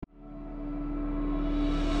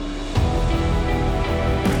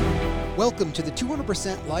Welcome to the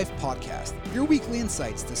 200% Life Podcast, your weekly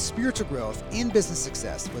insights to spiritual growth and business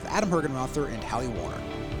success with Adam Hergenrother and Hallie Warner.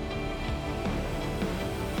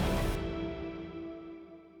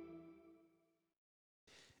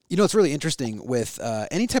 You know, it's really interesting with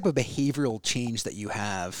any type of behavioral change that you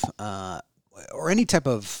have or any type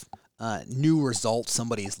of new result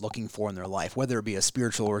somebody is looking for in their life, whether it be a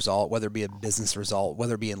spiritual result, whether it be a business result,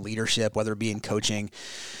 whether it be in leadership, whether it be in coaching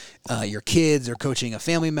your kids or coaching a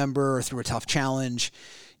family member or through a tough challenge.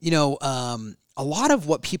 You know, a lot of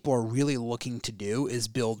what people are really looking to do is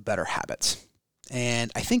build better habits.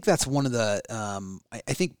 And I think that's one of the,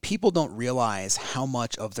 I think people don't realize how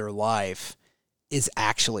much of their life is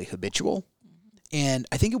actually habitual. And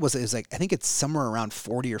I think I think it's somewhere around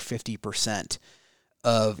 40 or 50%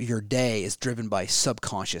 of your day is driven by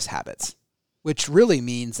subconscious habits, which really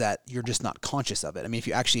means that you're just not conscious of it. I mean, if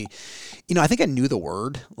you actually, you know, I think I knew the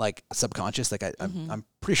word like subconscious, like I'm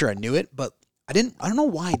pretty sure I knew it, but I don't know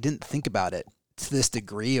why I didn't think about it to this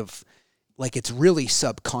degree of like, it's really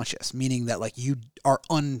subconscious, meaning that like you are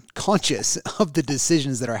unconscious of the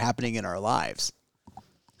decisions that are happening in our lives.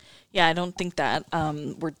 Yeah, I don't think that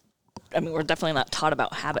we're definitely not taught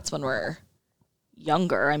about habits when we're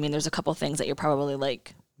younger. I mean, there's a couple things that you're probably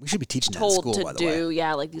like we should be teaching told that in school, by the way.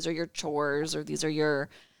 Yeah, like these are your chores or these are your,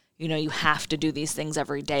 you know, you have to do these things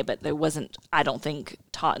every day, but there wasn't, I don't think,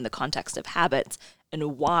 taught in the context of habits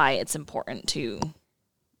and why it's important to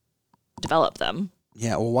develop them.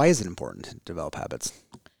 Yeah, well, why is it important to develop habits?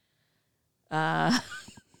 Nobody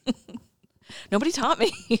taught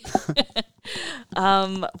me.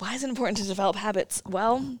 Why is it important to develop habits?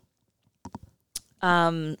 Well,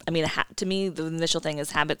 I mean, to me, the initial thing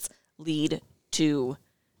is habits lead to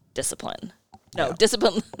discipline. No, yeah.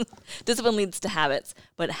 Discipline leads to habits,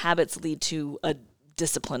 but habits lead to a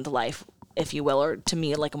disciplined life, if you will, or to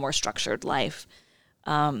me, like a more structured life.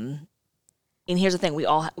 And here's the thing: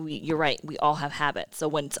 you're right. We all have habits.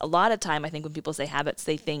 So a lot of time, I think when people say habits,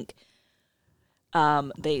 they think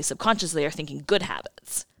they subconsciously are thinking good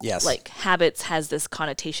habits. Yes. Like habits has this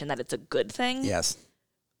connotation that it's a good thing. Yes.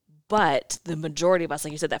 But the majority of us,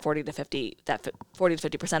 like you said, that 40 to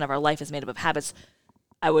 50% of our life is made up of habits.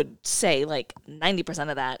 I would say like 90%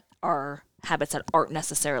 of that are habits that aren't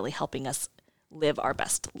necessarily helping us live our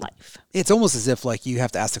best life. It's almost as if like you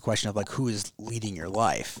have to ask the question of like, who is leading your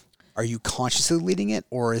life? Are you consciously leading it,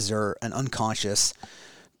 or is there an unconscious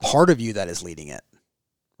part of you that is leading it?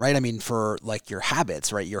 Right. I mean, for like your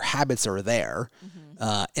habits, right? Your habits are there.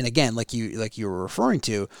 Mm-hmm. And again, like you were referring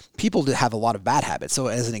to, people have a lot of bad habits. So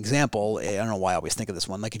as an example, I don't know why I always think of this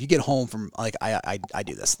one. Like if you get home from like, I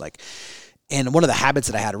do this, like, and one of the habits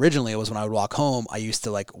that I had originally was when I would walk home, I used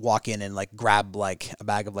to like walk in and like grab like a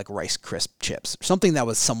bag of like Rice Crisp chips, something that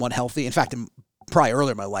was somewhat healthy. In fact, probably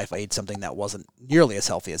earlier in my life, I ate something that wasn't nearly as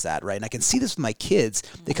healthy as that, right? And I can see this with my kids.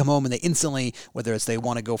 They come home and they instantly, whether it's they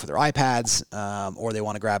want to go for their iPads or they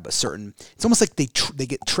want to grab a certain, it's almost like they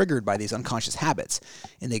get triggered by these unconscious habits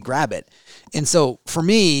and they grab it. And so for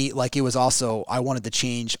me, like it was also, I wanted to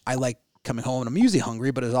change. I like coming home and I'm usually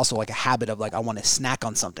hungry, but it was also like a habit of like, I want to snack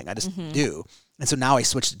on something. I just do. And so now I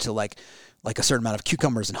switched it to like a certain amount of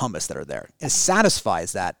cucumbers and hummus that are there. It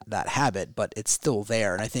satisfies that habit, but it's still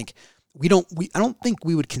there. And I think I don't think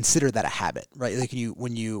we would consider that a habit, right? Like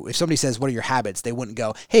if somebody says, what are your habits? They wouldn't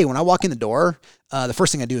go, hey, when I walk in the door, the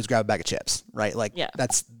first thing I do is grab a bag of chips, right? Like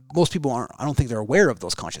that's, most people I don't think they're aware of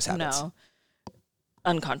those conscious habits. No.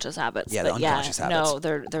 Unconscious habits. Yeah, the unconscious habits. No,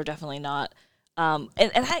 they're definitely not. And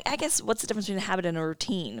I guess what's the difference between a habit and a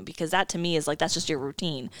routine? Because that to me is like, that's just your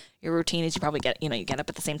routine. Your routine is you probably you get up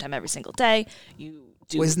at the same time every single day. You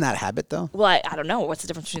do. Well, isn't that a habit though? Well, I don't know. What's the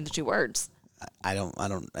difference between the two words? I don't,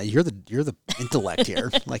 you're the intellect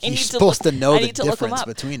here. Like you're supposed to know the difference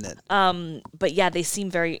between it. But yeah, they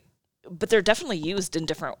seem but they're definitely used in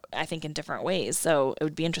different ways. So it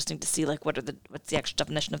would be interesting to see like, what's the actual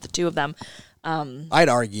definition of the two of them. I'd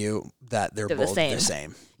argue that they're both the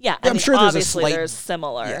same. Yeah. I'm sure there's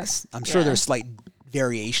similar. Yes. I'm sure there's slight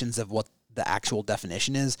variations of what the actual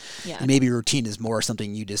definition is. Yeah. And maybe routine is more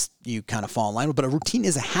something you kind of fall in line with, but a routine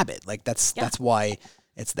is a habit. Like that's why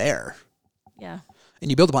it's there. Yeah.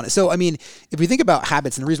 And you build upon it. So, I mean, if we think about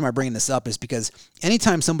habits, and the reason why I'm bringing this up is because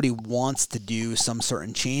anytime somebody wants to do some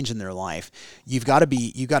certain change in their life, you've got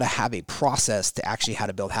to have a process to actually how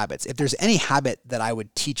to build habits. If there's any habit that I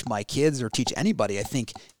would teach my kids or teach anybody, I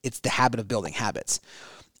think it's the habit of building habits.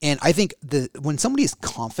 And I think when somebody's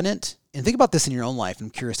confident, and think about this in your own life, I'm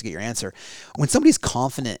curious to get your answer. When somebody's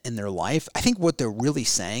confident in their life, I think what they're really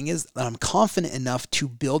saying is that I'm confident enough to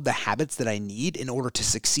build the habits that I need in order to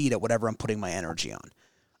succeed at whatever I'm putting my energy on.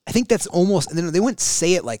 I think that's almost, and they wouldn't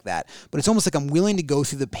say it like that, but it's almost like I'm willing to go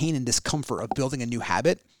through the pain and discomfort of building a new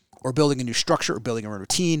habit or building a new structure or building a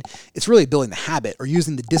routine. It's really building the habit or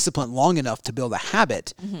using the discipline long enough to build a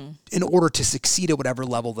habit in order to succeed at whatever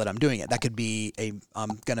level that I'm doing it. That could be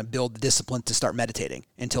I'm going to build the discipline to start meditating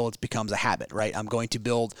until it becomes a habit, right? I'm going to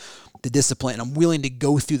build the discipline and I'm willing to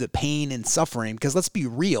go through the pain and suffering because let's be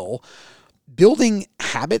real, building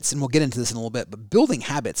habits, and we'll get into this in a little bit, but building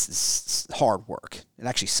habits is hard work. It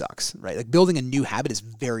actually sucks, right? Like building a new habit is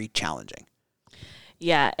very challenging.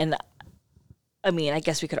 Yeah, and I mean, I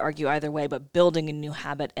guess we could argue either way, but building a new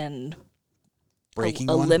habit and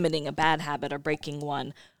eliminating a bad habit or breaking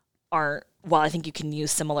one aren't, while I think you can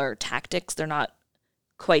use similar tactics, they're not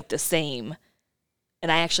quite the same.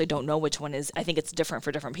 And I actually don't know which one is. I think it's different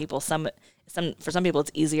for different people. For some people,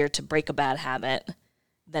 it's easier to break a bad habit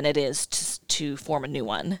than it is to form a new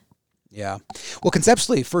one. Yeah. Well,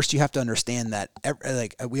 conceptually, first you have to understand that,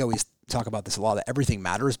 like we always talk about this a lot, that everything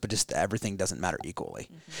matters, but just everything doesn't matter equally.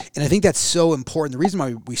 And I think that's so important. The reason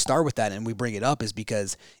why we start with that and we bring it up is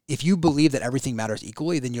because if you believe that everything matters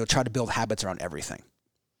equally, then you'll try to build habits around everything,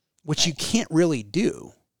 which you can't really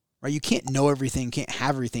do, right? You can't know everything, can't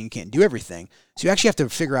have everything, can't do everything. So you actually have to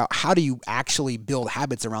figure out how do you actually build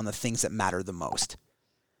habits around the things that matter the most.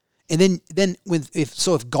 And then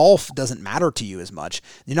if golf doesn't matter to you as much,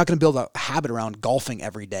 you're not going to build a habit around golfing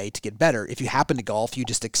every day to get better. If you happen to golf, you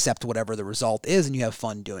just accept whatever the result is and you have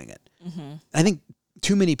fun doing it. I think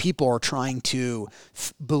too many people are trying to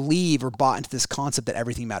believe or bought into this concept that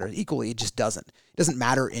everything matters equally. It just doesn't. It doesn't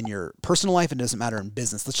matter in your personal life. It doesn't matter in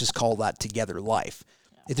business. Let's just call that together life.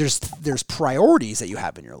 If there's priorities that you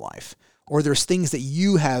have in your life, or there's things that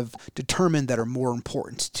you have determined that are more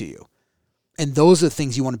important to you. And those are the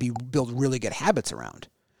things you want to build really good habits around,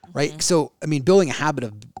 right? So, I mean, building a habit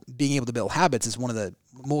of being able to build habits is one of the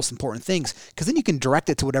most important things because then you can direct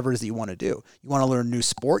it to whatever it is that you want to do. You want to learn a new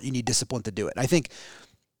sport, you need discipline to do it. I think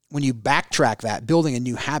when you backtrack that, building a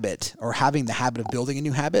new habit or having the habit of building a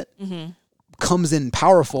new habit comes in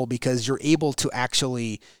powerful because you're able to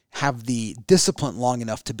actually have the discipline long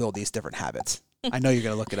enough to build these different habits. I know you're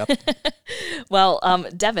going to look it up. Well,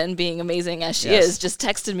 Devin, being amazing as she is, just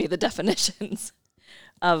texted me the definitions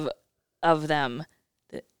of them.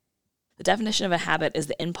 The definition of a habit is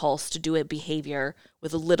the impulse to do a behavior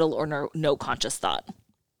with little or no conscious thought.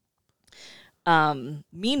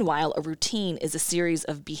 Meanwhile, a routine is a series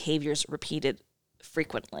of behaviors repeated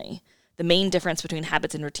frequently. The main difference between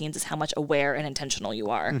habits and routines is how much aware and intentional you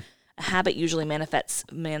are. A habit usually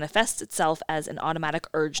manifests itself as an automatic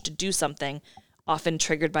urge to do something, often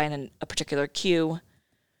triggered by a particular cue.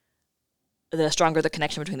 The stronger the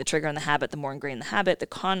connection between the trigger and the habit, the more ingrained the habit.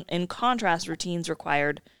 In contrast, routines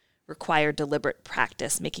require deliberate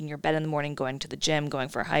practice, making your bed in the morning, going to the gym, going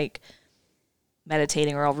for a hike,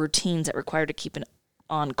 meditating are all routines that require to keep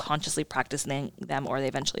on consciously practicing them or they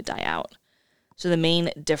eventually die out. So the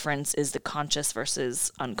main difference is the conscious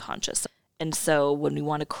versus unconscious. And so when we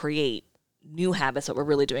want to create new habits, what we're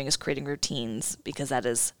really doing is creating routines because that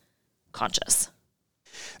is conscious.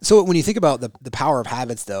 So when you think about the power of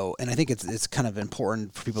habits, though, and I think it's kind of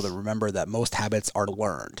important for people to remember that most habits are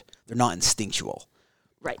learned. They're not instinctual.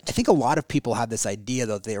 Right. I think a lot of people have this idea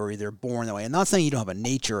that they were either born that way. I'm not saying you don't have a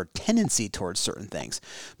nature or tendency towards certain things,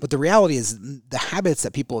 but the reality is the habits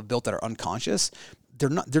that people have built that are unconscious,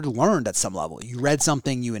 they're learned at some level. You read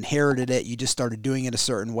something, you inherited it, you just started doing it a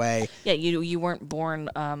certain way. Yeah, you weren't born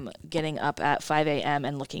getting up at 5 a.m.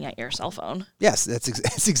 and looking at your cell phone. Yes, that's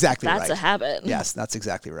exactly right. That's a habit. Yes, that's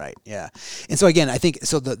exactly right. Yeah. And so again, I think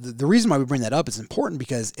the reason why we bring that up is important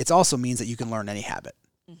because it also means that you can learn any habit.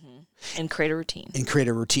 And create a routine. And create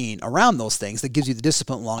a routine around those things that gives you the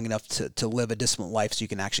discipline long enough to live a disciplined life so you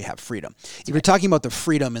can actually have freedom. If you're talking about the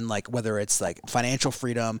freedom in like whether it's like financial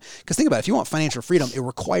freedom, because think about it, if you want financial freedom, it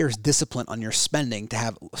requires discipline on your spending to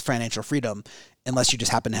have financial freedom unless you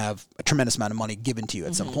just happen to have a tremendous amount of money given to you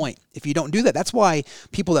at some point. If you don't do that, that's why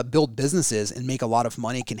people that build businesses and make a lot of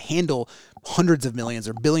money can handle hundreds of millions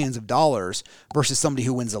or billions of dollars versus somebody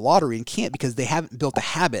who wins the lottery and can't because they haven't built the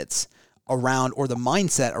habits around or the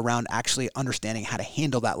mindset around actually understanding how to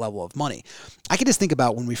handle that level of money. I can just think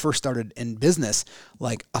about when we first started in business,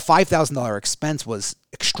 like a $5,000 expense was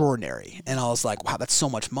extraordinary. And I was like, wow, that's so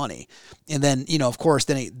much money. And then, of course,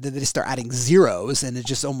 then they start adding zeros and it's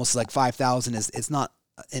just almost like 5,000 it's not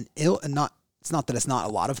it's not that it's not a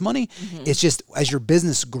lot of money. It's just as your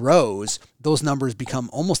business grows, those numbers become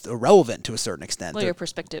almost irrelevant to a certain extent. Well, your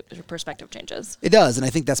perspective changes. It does. And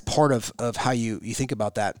I think that's part of how you think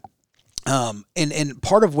about that. And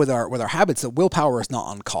part of with our habits, the willpower is not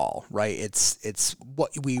on call, right? It's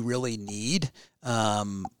what we really need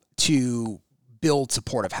to build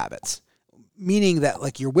supportive habits, meaning that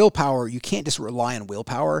like your willpower, you can't just rely on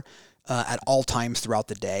willpower at all times throughout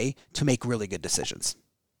the day to make really good decisions.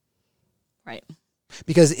 Right.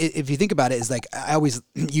 Because if you think about it, it's like I always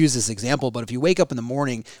use this example, but if you wake up in the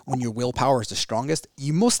morning when your willpower is the strongest,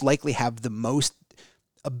 you most likely have the most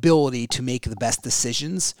ability to make the best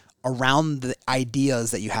decisions around the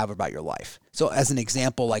ideas that you have about your life. So as an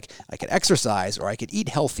example, like I could exercise, or I could eat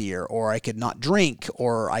healthier, or I could not drink,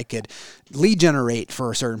 or I could lead generate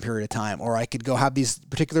for a certain period of time, or I could go have these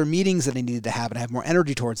particular meetings that I needed to have and have more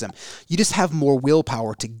energy towards them. You just have more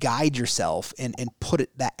willpower to guide yourself and put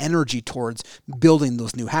that energy towards building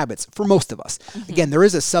those new habits for most of us. Mm-hmm. Again, there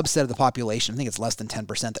is a subset of the population, I think it's less than 10%,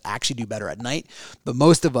 that actually do better at night, but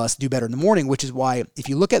most of us do better in the morning, which is why if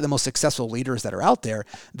you look at the most successful leaders that are out there,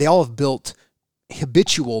 they all have built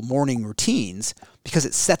habitual morning routines because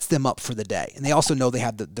it sets them up for the day. And they also know they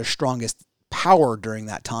have their strongest power during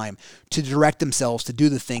that time to direct themselves to do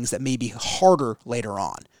the things that may be harder later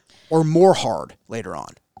on or more hard later on.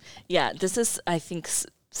 Yeah, this is, I think,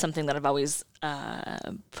 something that I've always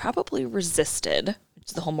probably resisted, which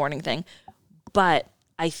is the whole morning thing. But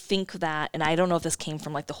I think that, and I don't know if this came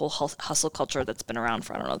from like the whole hustle culture that's been around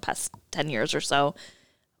for, I don't know, the past 10 years or so,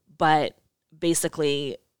 but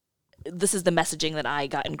basically this is the messaging that I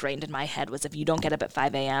got ingrained in my head was if you don't get up at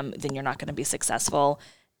 5 a.m., then you're not going to be successful,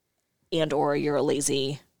 and or you're a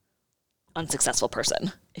lazy, unsuccessful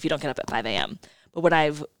person if you don't get up at 5 a.m. But what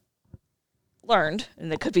I've learned,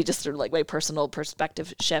 and it could be just sort of like my personal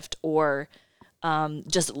perspective shift or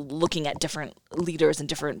just looking at different leaders and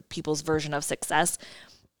different people's version of success,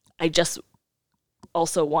 I just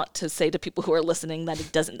also want to say to people who are listening that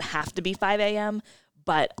it doesn't have to be 5 a.m.,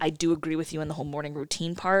 but I do agree with you in the whole morning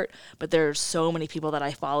routine part. But there are so many people that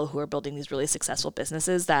I follow who are building these really successful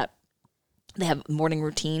businesses that they have morning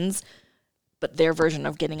routines, but their version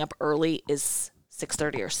of getting up early is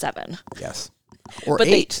 6:30 or 7. Yes. Or but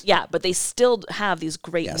 8. But they still have these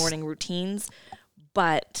great Yes. morning routines,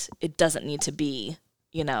 but it doesn't need to be,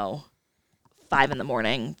 5 in the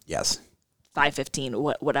morning. Yes.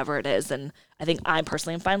 5:15, whatever it is. And I think I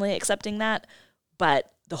personally am finally accepting that.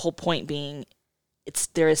 But the whole point being,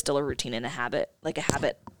 there is still a routine and a habit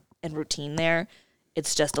and routine there.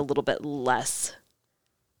 It's just a little bit less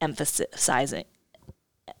emphasis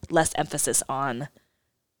on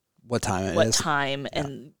what time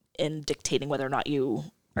and dictating whether or not you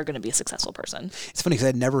are going to be a successful person. It's funny because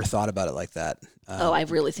I never thought about it like that. I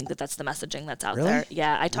really think that's the messaging that's out really? there.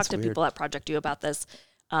 Yeah, I talked to weird. people at Project U about this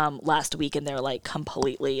last week, and they're like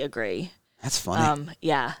completely agree. That's funny.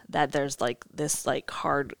 That there's like this like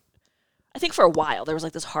hard. I think for a while there was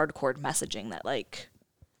like this hardcore messaging that like,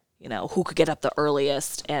 who could get up the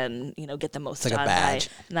earliest and get the most like done a badge.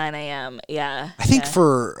 by 9 a.m. Yeah, I think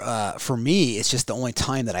for me, it's just the only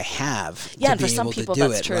time that I have to be for some able people, to do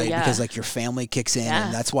that's it, true, right? yeah. Because like your family kicks in, Yeah.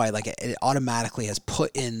 and that's why like it automatically has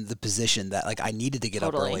put in the position that like I needed to get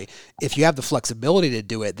up Totally. early. If you have the flexibility to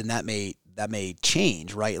do it, then that may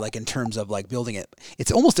change, right? Like in terms of like building it,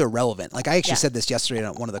 it's almost irrelevant. Like I actually said this yesterday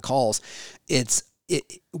on one of the calls.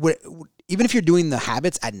 Even if you're doing the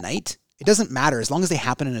habits at night, it doesn't matter as long as they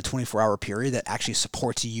happen in a 24-hour period that actually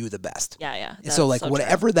supports you the best. Yeah. And so like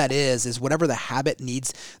whatever that is whatever the habit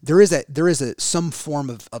needs. There is some form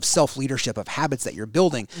of self-leadership of habits that you're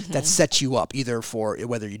building that sets you up either for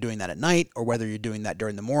whether you're doing that at night or whether you're doing that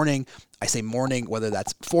during the morning. I say morning, whether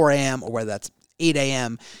that's 4 a.m. or whether that's 8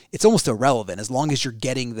 a.m. It's almost irrelevant as long as you're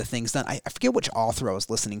getting the things done. I forget which author I was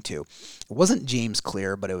listening to. It wasn't James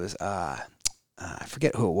Clear, but it was I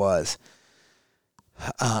forget who it was.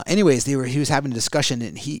 Anyways, he was having a discussion,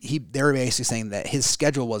 and they were basically saying that his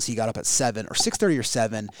schedule was he got up at 7 or 6:30 or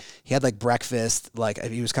 7. He had like breakfast, like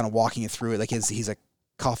he was kind of walking you through it, like he's a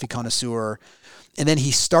coffee connoisseur, and then he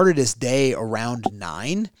started his day around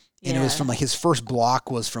 9, and it was from like his first block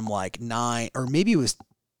was from like 9, or maybe it was.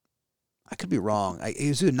 I could be wrong. It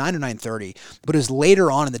was either 9 or 9:30, but it was later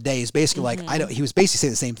on in the day. He's basically like, he was basically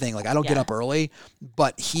saying the same thing. Like, I don't get up early,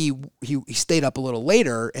 but he stayed up a little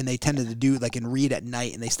later, and they tended to do like and read at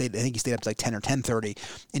night, and I think he stayed up to like 10 or 10:30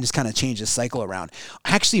 and just kind of changed his cycle around.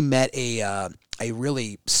 I actually met a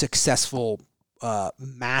really successful,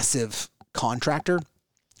 massive contractor.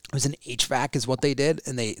 It was an HVAC is what they did,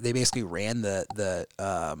 and they basically ran the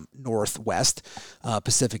Northwest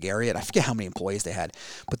Pacific area, and I forget how many employees they had,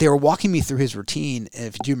 but they were walking me through his routine.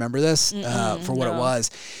 And do you remember this for what it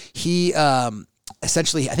was? He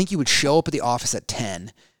essentially, I think he would show up at the office at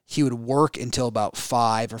 10. He would work until about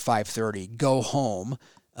 5 or 5:30, go home,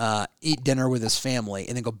 eat dinner with his family,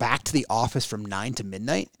 and then go back to the office from 9 to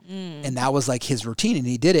midnight. And that was like his routine, and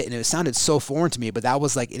he did it, and it sounded so foreign to me, but that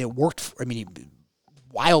was like, and it worked.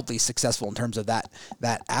 wildly successful in terms of that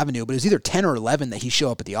avenue, but it was either 10 or 11 that he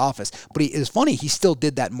showed up at the office. But it was funny, he still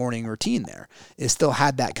did that morning routine there. It still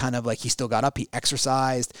had that kind of like, he still got up, he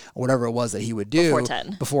exercised, or whatever it was that he would do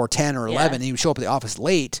before 10 or 11, and he would show up at the office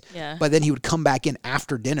late, but then he would come back in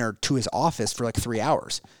after dinner to his office for like 3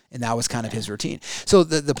 hours. And that was kind of his routine. So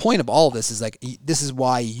the point of all of this is like, this is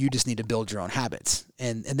why you just need to build your own habits.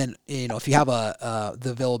 And then, you know, if you have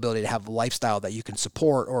the availability to have a lifestyle that you can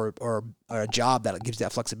support or a job that gives you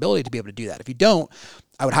that flexibility to be able to do that. If you don't,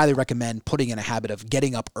 I would highly recommend putting in a habit of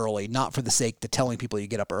getting up early, not for the sake of telling people you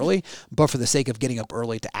get up early, but for the sake of getting up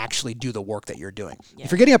early to actually do the work that you're doing. Yeah.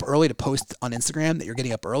 If you're getting up early to post on Instagram that you're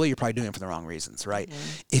getting up early, you're probably doing it for the wrong reasons, right?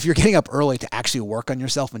 Mm-hmm. If you're getting up early to actually work on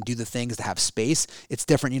yourself and do the things to have space, it's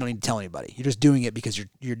different. You don't need to tell anybody. You're just doing it because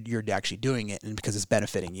you're actually doing it and because it's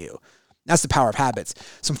benefiting you. That's the power of habits.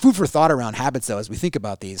 Some food for thought around habits, though, as we think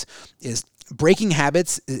about these, is breaking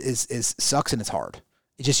habits is sucks and it's hard.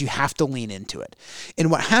 It's just you have to lean into it.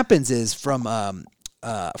 And what happens is from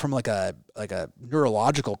like a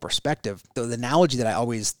neurological perspective, the analogy that I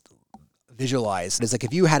always visualize is like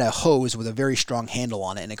if you had a hose with a very strong handle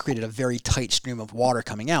on it and it created a very tight stream of water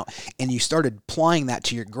coming out, and you started applying that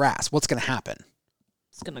to your grass, what's going to happen?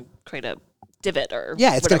 It's going to create a divot or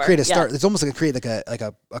it's going to create a start. It's almost going to create like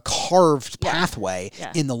a carved pathway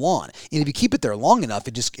in the lawn. And if you keep it there long enough,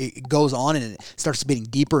 it goes on and it starts getting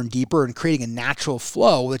deeper and deeper and creating a natural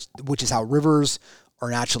flow, which is how rivers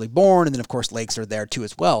are naturally born. And then of course lakes are there too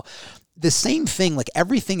as well. The same thing, like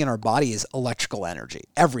everything in our body is electrical energy.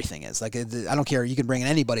 Everything is. Like, I don't care. You can bring in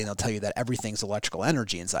anybody and they'll tell you that everything's electrical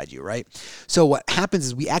energy inside you, right? So what happens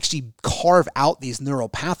is we actually carve out these neural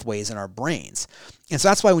pathways in our brains. And so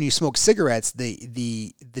that's why when you smoke cigarettes,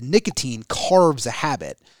 the nicotine carves a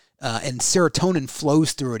habit and serotonin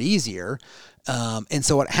flows through it easier. And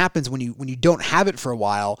so what happens when you don't have it for a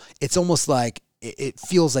while, it's almost like it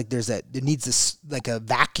feels like it needs this like a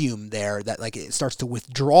vacuum there that like it starts to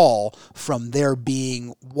withdraw from there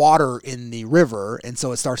being water in the river. And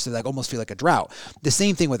so it starts to like almost feel like a drought. The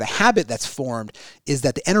same thing with a habit that's formed is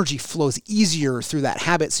that the energy flows easier through that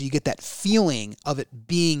habit. So you get that feeling of it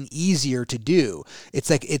being easier to do. It's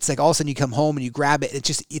like all of a sudden you come home and you grab it.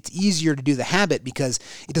 It's easier to do the habit because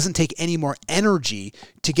it doesn't take any more energy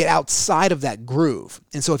to get outside of that groove.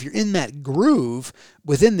 And so if you're in that groove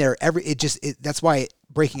within there, that's why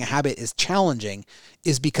breaking a habit is challenging,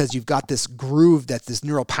 is because you've got this groove, this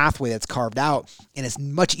neural pathway that's carved out, and it's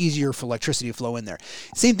much easier for electricity to flow in there.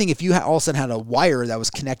 Same thing if you all of a sudden had a wire that was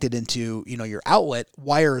connected into your outlet.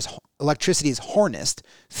 Electricity is harnessed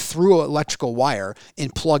through an electrical wire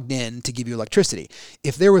and plugged in to give you electricity.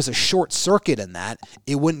 If there was a short circuit in that,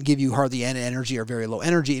 it wouldn't give you hardly any energy or very low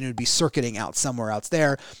energy, and it would be circuiting out somewhere else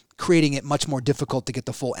there, creating it much more difficult to get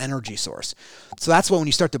the full energy source. So that's why when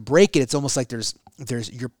you start to break it, it's almost like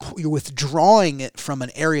you're withdrawing it from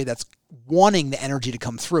an area that's wanting the energy to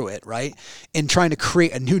come through it, right? And trying to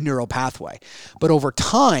create a new neural pathway. But over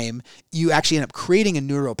time, you actually end up creating a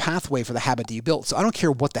neural pathway for the habit that you built. So I don't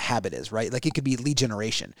care what the habit is, right? Like it could be lead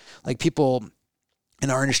generation. Like people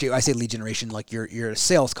in our industry, I say lead generation, like your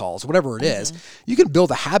sales calls, whatever it is, you can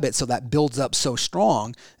build a habit so that builds up so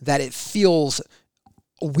strong that it feels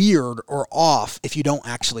weird or off if you don't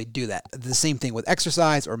actually do that. The same thing with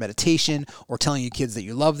exercise or meditation or telling your kids that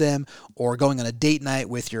you love them or going on a date night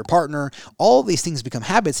with your partner. All of these things become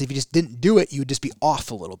habits. If you just didn't do it, you would just be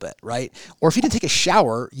off a little bit, right? Or if you didn't take a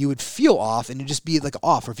shower, you would feel off and you'd just be like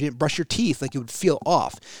off. Or if you didn't brush your teeth, like you would feel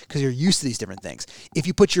off because you're used to these different things. If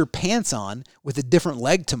you put your pants on with a different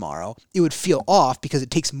leg tomorrow, it would feel off because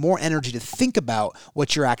it takes more energy to think about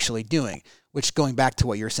what you're actually doing. Which, going back to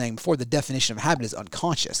what you were saying before, the definition of habit is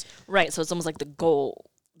unconscious. Right. So it's almost like the goal,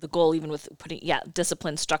 even with putting,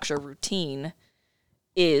 discipline, structure, routine,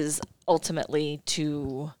 is ultimately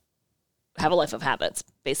to have a life of habits,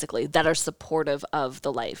 basically, that are supportive of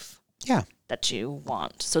the life that you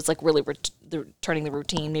want. So it's like really turning the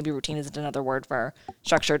routine, maybe routine isn't another word for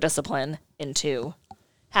structure, discipline, into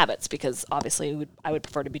habits, because obviously I would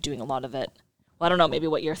prefer to be doing a lot of it. Well, I don't know maybe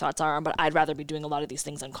what your thoughts are, but I'd rather be doing a lot of these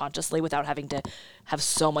things unconsciously without having to have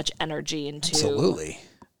so much energy into. Absolutely.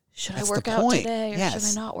 Should I work out today or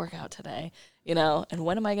should I not work out today? And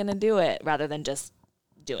when am I going to do it rather than just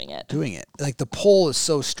doing it? Doing it. Like the pull is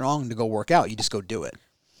so strong to go work out, you just go do it.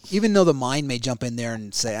 Even though the mind may jump in there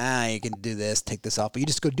and say, you can do this, take this off, but you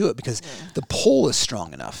just go do it because the pull is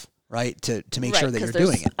strong enough. Right, to make sure that you're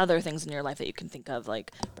doing it. Other things in your life that you can think of, like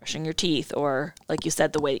brushing your teeth, or like you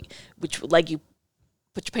said, the way which leg you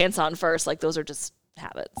put your pants on first. Like those are just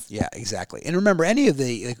habits. Yeah, exactly. And remember, any of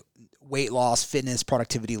the weight loss, fitness,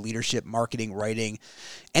 productivity, leadership, marketing, writing,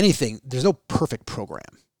 anything. There's no perfect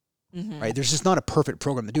program. right? There's just not a perfect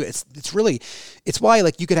program to do it. It's why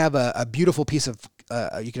like you could have a beautiful piece of,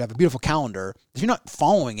 you could have a beautiful calendar. If you're not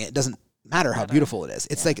following it, it doesn't matter how beautiful it is.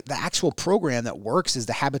 It's like the actual program that works is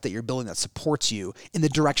the habit that you're building that supports you in the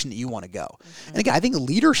direction that you want to go. And again, I think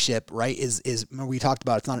leadership, right, is we talked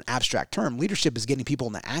about, it's not an abstract term. Leadership is getting people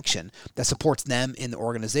into action that supports them in the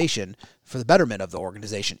organization for the betterment of the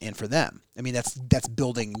organization and for them. I mean, that's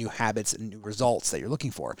building new habits and new results that you're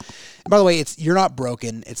looking for. And by the way, you're not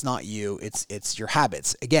broken. It's not you. It's your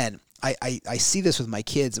habits. Again, I see this with my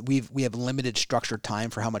kids. We have limited structured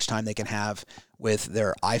time for how much time they can have with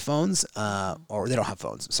their iPhones, or they don't have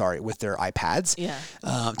phones, sorry, with their iPads,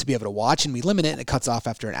 to be able to watch, and we limit it, and it cuts off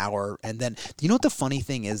after an hour. And then, do you know what the funny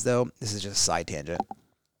thing is, though? This is just a side tangent.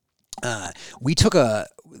 We took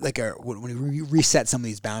when we reset some of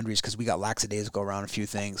these boundaries, because we got lackadaisical around a few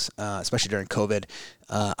things, especially during COVID,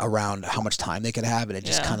 around how much time they could have, and it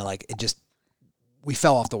just kind of we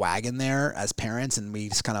fell off the wagon there as parents, and we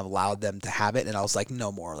just kind of allowed them to have it. And I was like,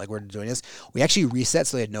 no more, like, we're doing this. We actually reset,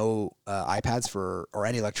 so they had no iPads or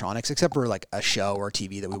any electronics, except for like a show or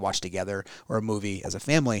TV that we watched together, or a movie as a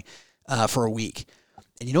family, for a week.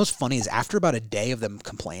 And you know what's funny is, after about a day of them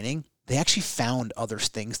complaining, they actually found other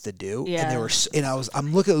things to do. And they were, and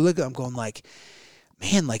I'm looking, I'm going like,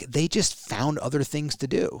 man, like, they just found other things to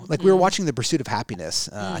do. Like, we were watching The Pursuit of Happiness.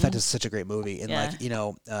 I thought this was such a great movie. And like,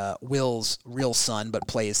 Will's real son, but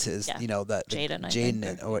plays his, Jaden,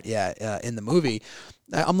 in the movie.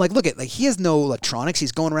 I'm like, look at, like, he has no electronics.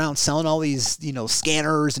 He's going around selling all these,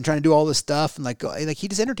 scanners and trying to do all this stuff. And like he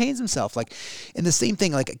just entertains himself. Like, and the same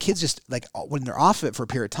thing, like, kids just, like, when they're off of it for a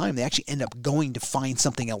period of time, they actually end up going to find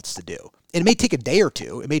something else to do. And it may take a day or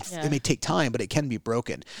two. It may take time, but it can be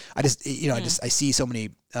broken. I just, I see so many,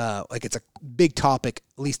 like, it's a big topic,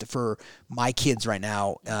 at least for my kids right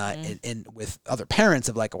now, and with other parents,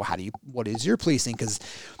 of like, well, what is your policing? Because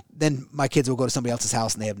then my kids will go to somebody else's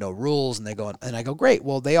house and they have no rules, and they go, and I go, great.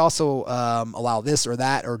 Well, they also allow this or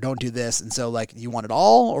that, or don't do this. And so, like, do you want it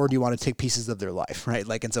all, or do you want to take pieces of their life, right?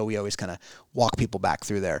 Like, and so we always kind of walk people back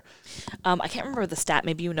through there. I can't remember the stat.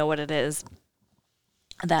 Maybe you know what it is.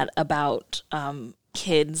 That about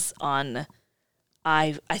kids on,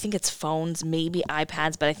 I think it's phones, maybe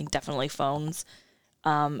iPads, but I think definitely phones.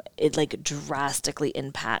 It like drastically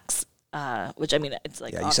impacts. Which, I mean, it's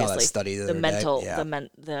like, you obviously saw that study the mental, day.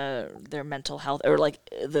 their mental health, or like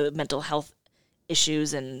the mental health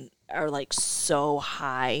issues, and are like so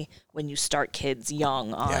high when you start kids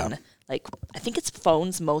young on like, I think it's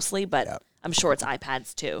phones mostly, but I'm sure it's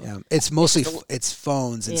iPads too. Yeah, it's mostly it's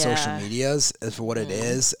phones and social medias for what it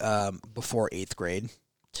is. Before 8th grade.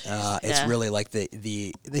 It's really like they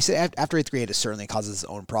say after 8th grade, it certainly causes its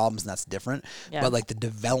own problems, and that's different. But like the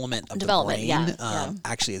development of the brain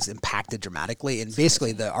actually is impacted dramatically. And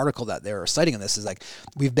basically, the article that they're citing on this is like,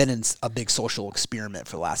 we've been in a big social experiment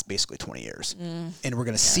for the last basically 20 years, and we're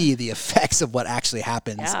going to see the effects of what actually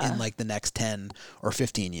happens in like the next 10 or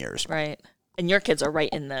 15 years. Right. And your kids are right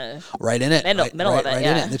in it. Middle of it,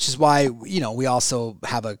 in it. Which is why, we also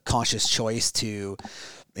have a conscious choice to,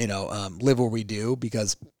 live where we do,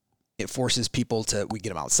 because it forces people we get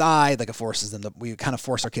them outside. Like, it forces them we kind of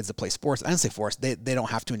force our kids to play sports. I don't say force, they don't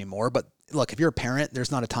have to anymore. But look, if you're a parent, there's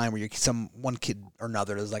not a time where one kid or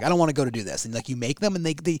another is like, I don't want to go to do this. And like, you make them, and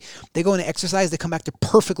they go into exercise, they come back to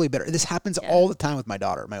perfectly better. This happens all the time with my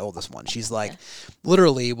daughter, my oldest one. She's like,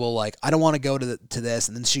 literally will like, I don't want to go to this.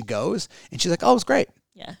 And then she goes, and she's like, oh, it's great.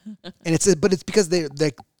 Yeah. And but it's because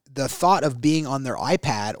the thought of being on their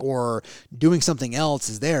iPad or doing something else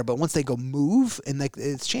is there, but once they go move, and like,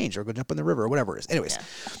 it's changed, or go jump in the river, or whatever it is. Anyways,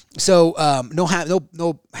 so no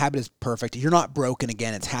habit is perfect. You're not broken.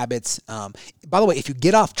 Again, it's habits. By the way, if you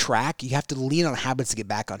get off track, you have to lean on habits to get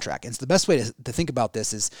back on track. And so the best way to think about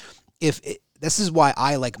this is, this is why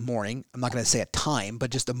I like morning. I'm not going to say a time,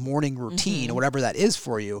 but just a morning routine, or whatever that is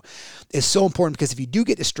for you, is so important, because if you do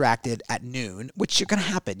get distracted at noon, which you're going to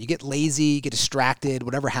happen, you get lazy, you get distracted,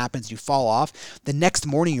 whatever happens, you fall off, the next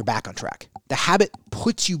morning you're back on track. The habit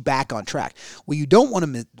puts you back on track. What you don't want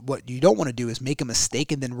to do is make a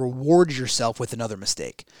mistake and then reward yourself with another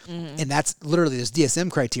mistake. And that's literally this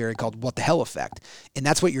DSM criteria called what the hell effect. And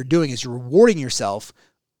that's what you're doing, is you're rewarding yourself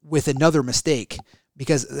with another mistake.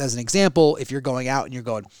 Because, as an example, if you're going out and you're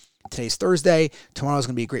going, today's Thursday, tomorrow's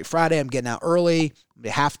going to be a great Friday, I'm getting out early, be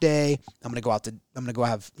a half day. I'm going to go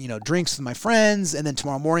have, drinks with my friends. And then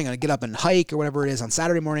tomorrow morning, I'm going to get up and hike or whatever it is on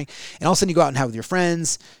Saturday morning. And all of a sudden you go out and have with your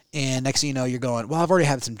friends. And next thing you know, you're going, well, I've already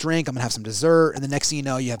had some drink. I'm going to have some dessert. And the next thing you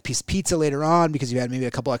know, you have a piece of pizza later on because you had maybe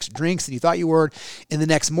a couple extra drinks than you thought you would. And the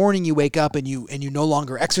next morning you wake up and you no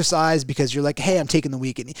longer exercise because you're like, hey, I'm taking the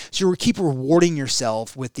weekend. So you keep rewarding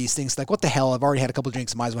yourself with these things like, what the hell? I've already had a couple of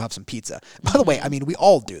drinks. Might as well have some pizza. By the way, I mean, we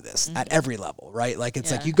all do this at every level, right? Like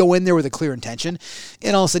it's like you go in there with a clear intention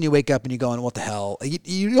and all of a sudden you wake up and you're going, what the hell?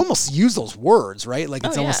 You almost use those words, right? Like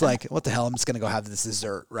it's almost like, what the hell? I'm just going to go have this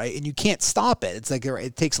dessert, right? And you can't stop it. It's like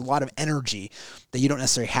it takes a lot of energy that you don't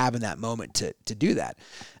necessarily have in that moment to do that.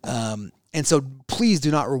 And so please do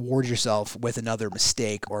not reward yourself with another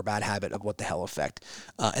mistake or a bad habit of what the hell effect.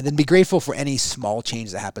 And then be grateful for any small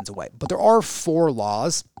change that happens away. But there are 4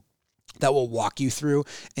 laws that will walk you through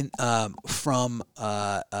from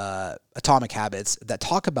Atomic Habits that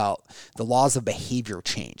talk about the laws of behavior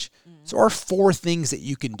change. So there are 4 things that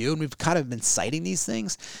you can do, and we've kind of been citing these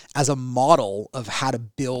things as a model of how to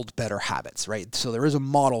build better habits, right? So there is a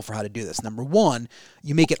model for how to do this. Number 1,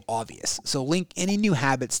 you make it obvious. So link any new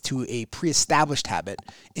habits to a pre-established habit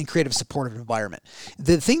and create a supportive environment.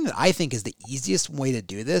 The thing that I think is the easiest way to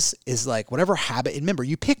do this is like whatever habit, and remember,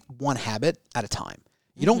 you pick one habit at a time.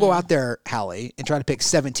 You don't go out there, Hallie, and try to pick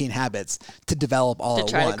 17 habits to develop all at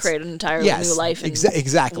once. To try to create an entirely new life in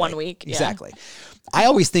exactly. 1 week. Yeah. Exactly. I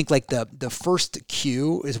always think like the first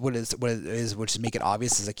cue is what it is, which is make it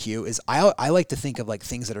obvious as a cue, is I like to think of like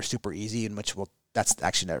things that are super easy, in which that's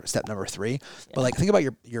actually step number 3. Yeah. But like think about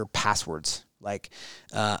your passwords. Like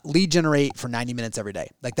lead generate for 90 minutes every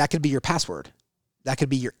day. Like that could be your password. That could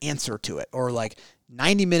be your answer to it, or like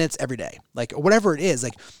 90 minutes every day, like whatever it is,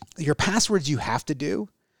 like your passwords you have to do.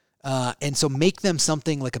 And so make them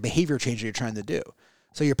something like a behavior change that you're trying to do.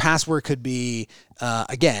 So your password could be,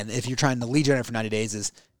 again, if you're trying to lead generate for 90 days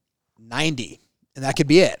is 90, and that could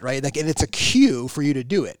be it, right? Like, and it's a cue for you to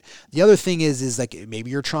do it. The other thing is like,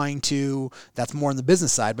 maybe you're trying to, that's more on the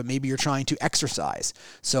business side, but maybe you're trying to exercise.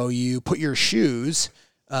 So you put your shoes,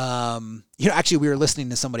 actually we were listening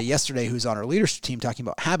to somebody yesterday who's on our leadership team talking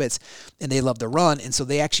about habits, and they love to run. And so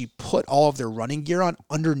they actually put all of their running gear on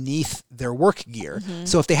underneath their work gear. Mm-hmm.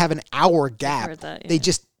 So if they have an hour gap, they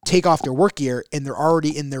just take off their work gear and they're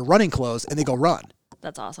already in their running clothes and they go run.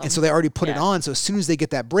 That's awesome. And so they already put it on. So as soon as they get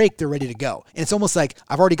that break, they're ready to go. And it's almost like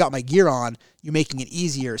I've already got my gear on. You're making it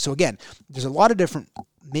easier. So again, there's a lot of different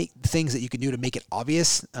things that you can do to make it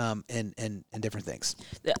obvious, and different things.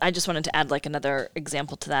 I just wanted to add like another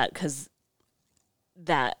example to that, because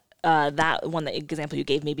that one, the example you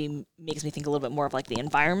gave maybe makes me think a little bit more of like the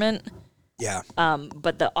environment. Yeah.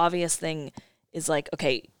 But the obvious thing is like,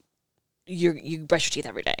 okay, you brush your teeth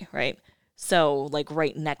every day, right? So like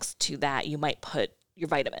right next to that, you might put your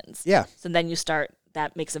vitamins. Yeah. So then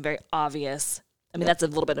that makes it very obvious. I mean, that's a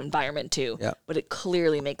little bit of environment too, but it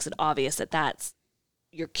clearly makes it obvious that that's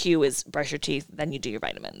your cue is brush your teeth, then you do your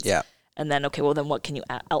vitamins. Yeah. And then, okay, well then what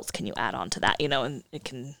else can you add on to that? And it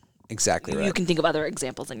can. Exactly right. You can think of other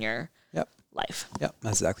examples in your life. Yep,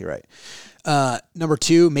 that's exactly right. Number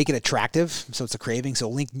 2, make it attractive. So it's a craving. So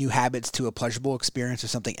link new habits to a pleasurable experience or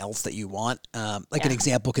something else that you want. An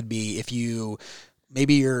example could be if you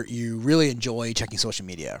really enjoy checking social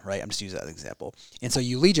media, right? I'm just using that as an example. And so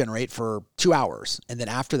you lead generate for 2 hours. And then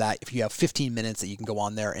after that, if you have 15 minutes that you can go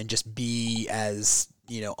on there and just be as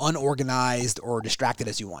unorganized or distracted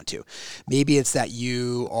as you want to. Maybe it's that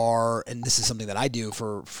you are, and this is something that I do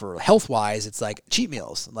for health-wise, it's like cheat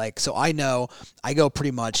meals. Like, so I know I go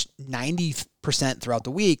pretty much 90% throughout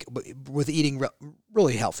the week with eating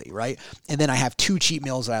really healthy, right? And then I have 2 cheat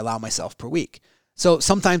meals that I allow myself per week. So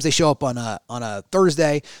sometimes they show up on a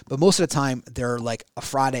Thursday, but most of the time they're like a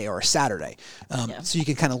Friday or a Saturday. So you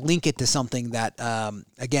can kind of link it to something that,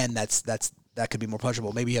 again, that could be more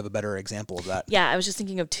pleasurable. Maybe you have a better example of that. Yeah, I was just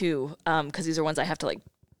thinking of 2, because these are ones I have to like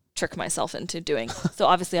trick myself into doing. So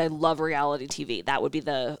obviously I love reality TV. That would be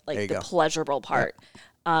the pleasurable part.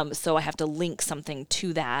 Yeah. So I have to link something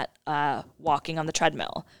to that, walking on the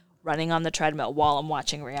treadmill, running on the treadmill while I'm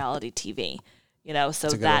watching reality TV. So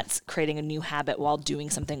that's creating a new habit while doing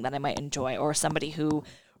something that I might enjoy, or somebody who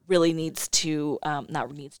really needs to,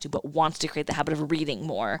 but wants to create the habit of reading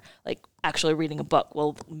more, like actually reading a book.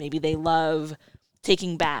 Well, maybe they love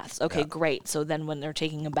taking baths. Okay, great. So then when they're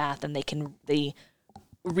taking a bath, then they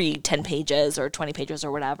read 10 pages or 20 pages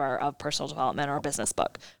or whatever of personal development or a business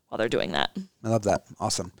book while they're doing that. I love that.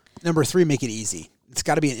 Awesome. Number 3, make it easy. it's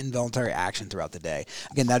got to be an involuntary action throughout the day.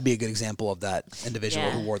 Again, that'd be a good example of that individual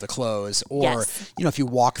Yeah. who wore the clothes, or Yes. if you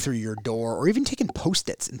walk through your door, or even taking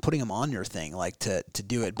Post-its and putting them on your thing, like to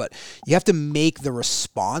do it. But you have to make the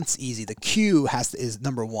response easy. The cue is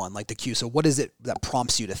number one, like the cue. So what is it that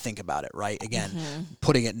prompts you to think about it, right? Again,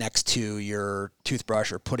 putting it next to your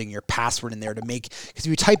toothbrush or putting your password in there to make, because if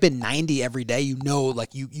you type in 90 every day,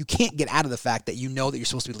 like you can't get out of the fact that that you're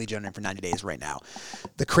supposed to be lead generating for 90 days right now.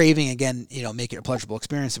 The craving, again, make it a pleasurable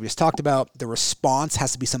experience that we just talked about. The response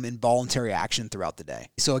has to be some involuntary action throughout the day.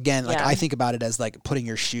 So again, like I think about it as like putting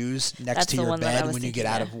your shoes next to your bed when you get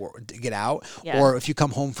out or if you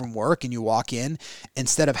come home from work and you walk in,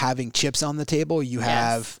 instead of having chips on the table, you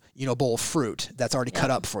have a bowl of fruit that's already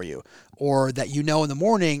cut up for you. Or that in the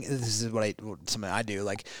morning, this is something I do,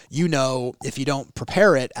 like, if you don't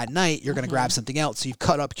prepare it at night, you're going to grab something else. So you've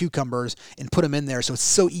cut up cucumbers and put them in there. So it's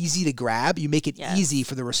so easy to grab. You make it easy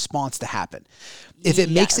for the response to happen. If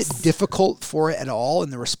it makes it difficult for it at all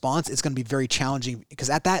in the response, it's going to be very challenging,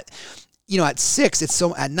 because at that, at 6,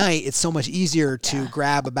 at night, it's so much easier to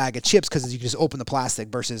grab a bag of chips because you can just open the plastic,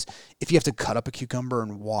 versus if you have to cut up a cucumber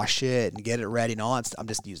and wash it and get it ready and all that stuff. I'm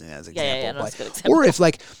just using it as an example. That's a good example. Or if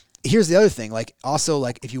here's the other thing,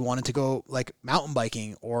 if you wanted to go mountain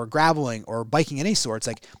biking or graveling or biking any sorts,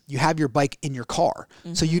 you have your bike in your car.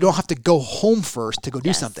 So you don't have to go home first to go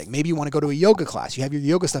do something. Maybe you want to go to a yoga class. You have your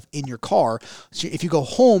yoga stuff in your car. So if you go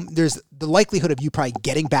home, there's the likelihood of you probably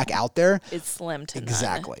getting back out there. It's slim to none.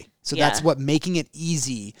 Exactly. So that's what making it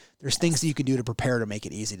easy. There's things that you can do to prepare to make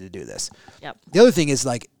it easy to do this. Yep. The other thing is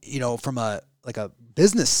from a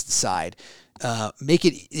business side, make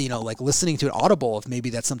it, listening to an Audible, if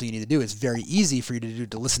maybe that's something you need to do, it's very easy for you to do,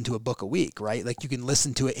 to listen to a book a week, right? Like you can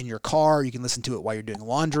listen to it in your car, you can listen to it while you're doing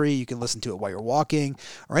laundry, you can listen to it while you're walking,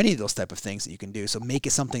 or any of those type of things that you can do. So make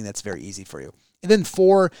it something that's very easy for you. And then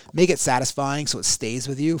 4, make it satisfying so it stays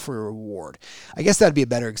with you for a reward. I guess that'd be a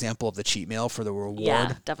better example of the cheat meal for the reward.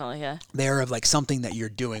 Yeah, definitely, yeah. There of something that you're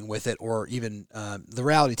doing with it, or even the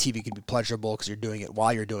reality TV could be pleasurable because you're doing it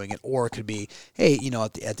while you're doing it, or it could be, hey,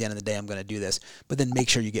 at the end of the day, I'm going to do this. But then make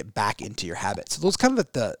sure you get back into your habits. So those kind of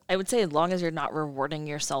I would say, as long as you're not rewarding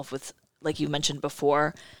yourself with, like you mentioned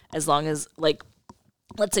before, as long as,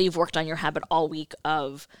 let's say you've worked on your habit all week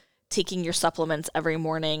of taking your supplements every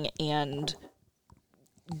morning and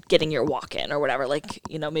getting your walk in or whatever,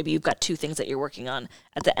 maybe you've got 2 things that you're working on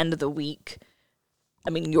at the end of the week. I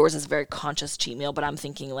mean, yours is a very conscious cheat meal, but I'm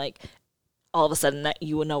thinking all of a sudden that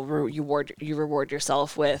you reward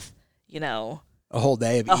yourself with, a whole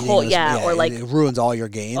day of a eating. Whole, or it ruins all your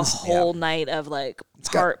gains. A whole night of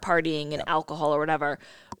partying and alcohol or whatever.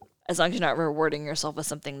 As long as you're not rewarding yourself with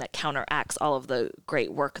something that counteracts all of the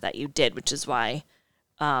great work that you did, which is why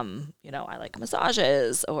I like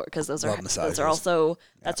massages, or because those are also,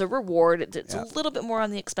 that's a reward. It's a little bit more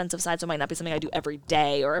on the expensive side, so it might not be something I do every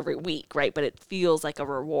day or every week, right? But it feels like a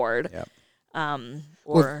reward. Yep.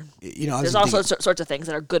 There's also sorts of things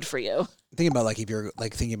that are good for you. Thinking about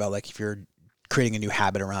if you're creating a new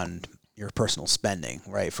habit around your personal spending,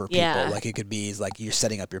 right? For people, it could be you're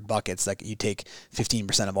setting up your buckets. You take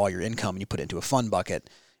 15% of all your income and you put it into a fun bucket.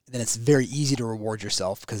 Then it's very easy to reward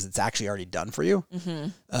yourself because it's actually already done for you,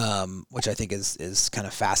 which I think is kind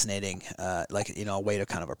of fascinating, a way to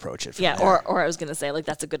kind of approach it. Or I was going to say,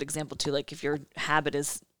 that's a good example too. If your habit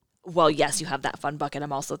is, yes, you have that fun bucket.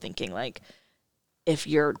 I'm also thinking if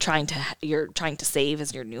you're trying to save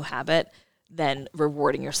as your new habit, then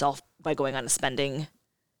rewarding yourself by going on a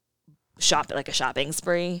shopping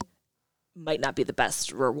spree might not be the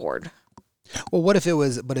best reward. Well, what if it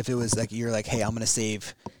was, you're hey, I'm going to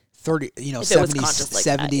save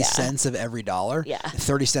 70 cents of every dollar. Yeah.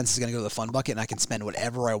 30 cents is going to go to the fun bucket and I can spend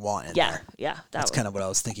whatever I want in there. Yeah. That's kind of what I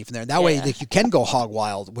was thinking from there. That way, you can go hog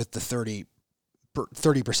wild with the 30%.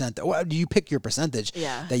 You pick your percentage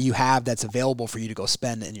that you have that's available for you to go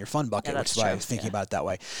spend in your fun bucket, which is why I was thinking about it that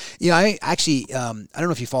way. I actually, I don't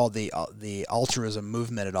know if you follow the altruism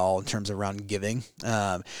movement at all in terms of around giving,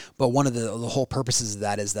 but one of the whole purposes of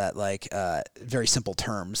that is that very simple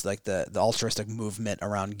terms, the altruistic movement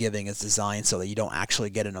around giving is designed so that you don't actually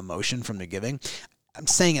get an emotion from the giving. I'm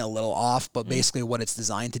saying it a little off, but basically what it's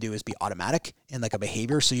designed to do is be automatic in a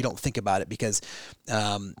behavior. So you don't think about it because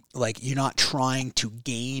you're not trying to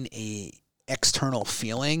gain a external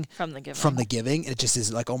feeling from the giving. It just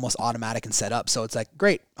is almost automatic and set up. So it's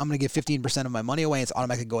great, I'm going to give 15% of my money away. It's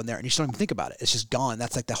automatically going there and you just don't even think about it. It's just gone.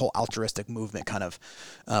 That's the whole altruistic movement kind of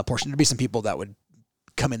portion. There'd be some people that would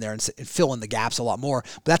come in there and fill in the gaps a lot more.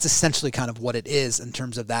 But that's essentially kind of what it is in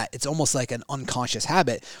terms of that. It's almost like an unconscious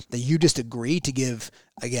habit that you just agree to give.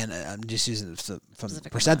 Again, I'm just using it from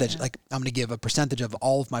percentage. Like I'm going to give a percentage of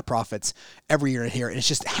all of my profits every year here. And it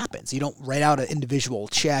just happens. You don't write out an individual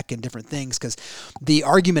check and different things, because the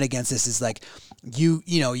argument against this is like you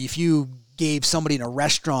know, if you gave somebody in a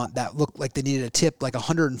restaurant that looked like they needed a tip like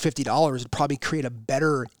 $150, it'd probably create a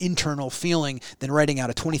better internal feeling than writing out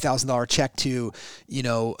a $20,000 check to, you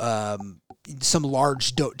know, some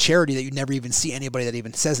large charity that you never even see anybody that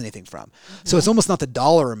even says anything from. Mm-hmm. So it's almost not the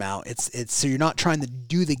dollar amount. It's so you're not trying to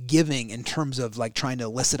do the giving in terms of like trying to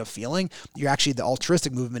elicit a feeling. You're actually, the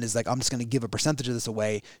altruistic movement is like, I'm just going to give a percentage of this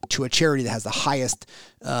away to a charity that has the highest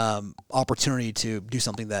opportunity to do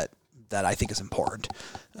something that I think is important.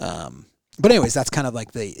 But anyways, that's kind of like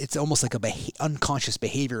it's almost like unconscious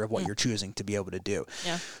behavior of what you're choosing to be able to do.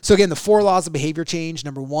 Yeah. So again, the 4 laws of behavior change.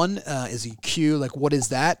 Number 1 is EQ. Like, what is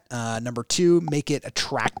that? Number 2, make it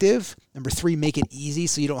attractive. Number 3, make it easy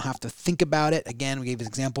so you don't have to think about it. Again, we gave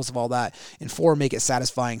examples of all that. And 4, make it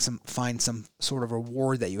satisfying. Find some sort of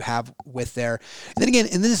reward that you have with there. And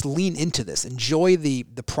then just lean into this. Enjoy the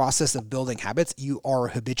process of building habits. You are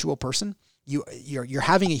a habitual person. You're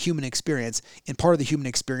having a human experience, and part of the human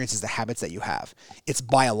experience is the habits that you have. It's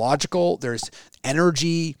biological. There's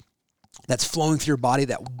energy that's flowing through your body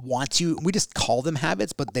that wants you. We just call them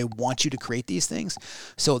habits, but they want you to create these things.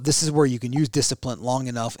 So this is where you can use discipline long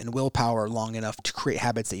enough and willpower long enough to create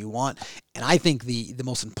habits that you want. And I think the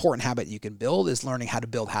most important habit you can build is learning how to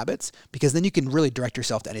build habits, because then you can really direct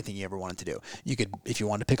yourself to anything you ever wanted to do. You could, if you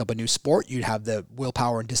wanted to pick up a new sport, you'd have the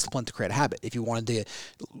willpower and discipline to create a habit. If you wanted to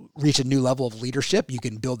reach a new level of leadership, you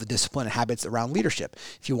can build the discipline and habits around leadership.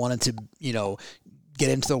 If you wanted to, you know, get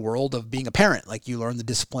into the world of being a parent, like you learn the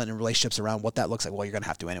discipline and relationships around what that looks like. Well, you're going to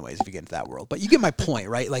have to anyways if you get into that world, but you get my point,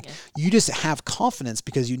 right? Like you just have confidence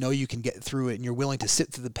because you know you can get through it, and you're willing to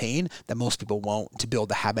sit through the pain that most people won't, to build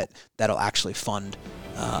a habit that'll actually fund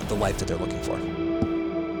the life that they're looking for.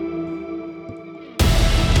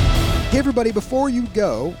 Hey everybody, before you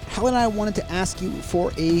go, Helen and I wanted to ask you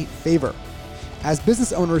for a favor. As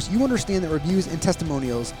business owners, you understand that reviews and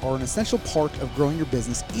testimonials are an essential part of growing your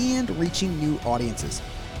business and reaching new audiences.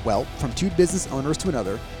 Well, from 2 business owners to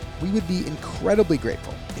another, we would be incredibly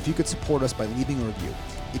grateful if you could support us by leaving a review.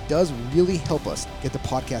 It does really help us get the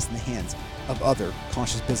podcast in the hands of other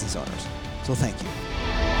conscious business owners. So thank you.